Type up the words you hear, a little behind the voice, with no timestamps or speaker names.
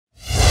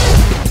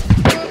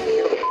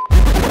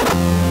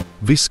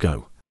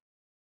VISKOU.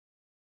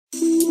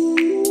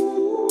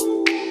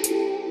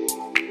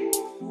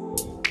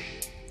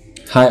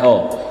 Hi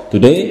all,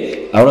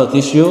 today I want to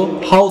teach you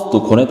how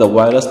to connect the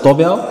wireless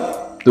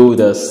doorbell to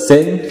the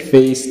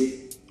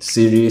Senseface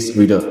series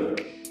reader.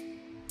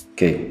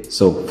 Okay,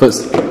 so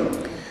first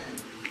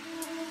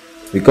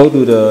we go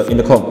to the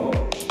intercom.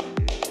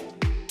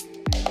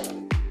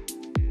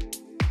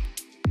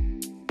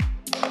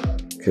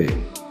 Okay,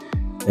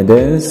 and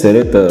then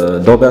select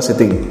the doorbell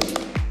setting.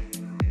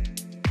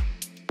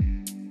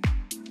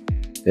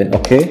 Then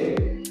OK.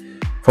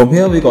 From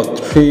here we got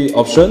three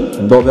options: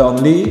 doorbell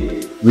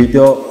only,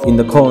 video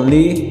intercom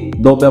only,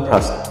 doorbell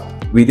plus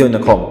video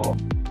intercom.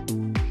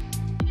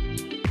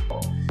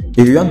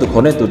 If you want to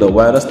connect to the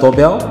wireless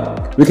doorbell,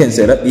 we can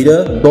select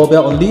either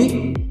doorbell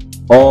only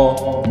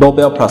or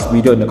doorbell plus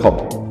video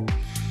intercom.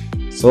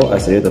 So I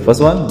select the first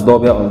one,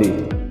 doorbell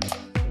only.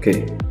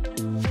 Okay,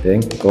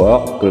 then go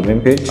out to the main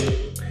page.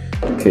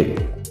 Okay,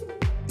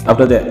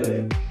 after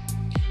that,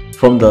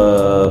 from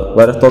the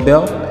wireless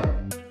doorbell,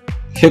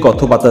 here got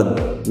two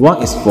buttons.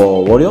 One is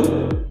for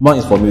volume, one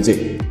is for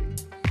music.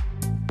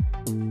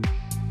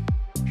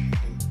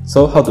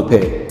 So how to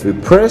pay? We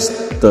press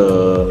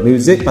the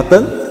music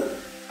button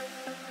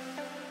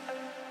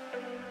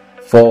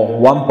for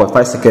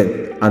 1.5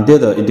 seconds until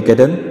the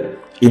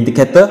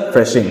indicator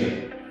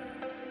flashing.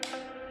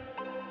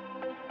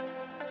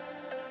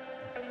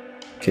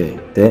 Okay,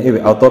 then it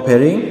will auto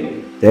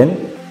pairing.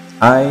 Then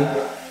I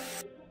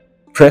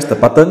press the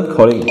button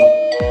calling.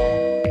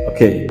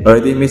 Okay,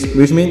 already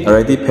which means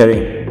already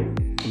pairing.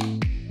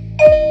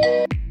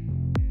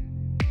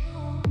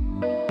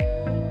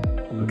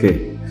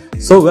 Okay,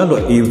 so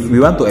if we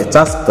want to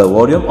adjust the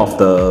volume of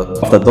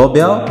the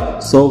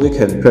doorbell, so we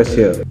can press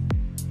here.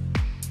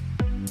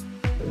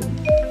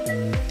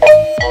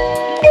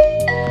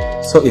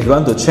 So if you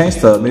want to change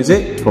the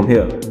music, from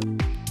here.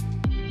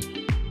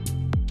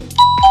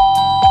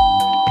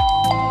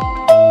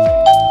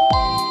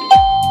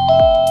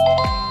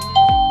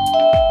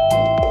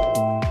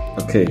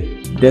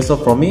 Okay, that's all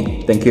from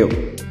me. Thank you.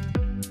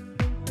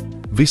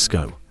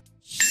 VISKOU.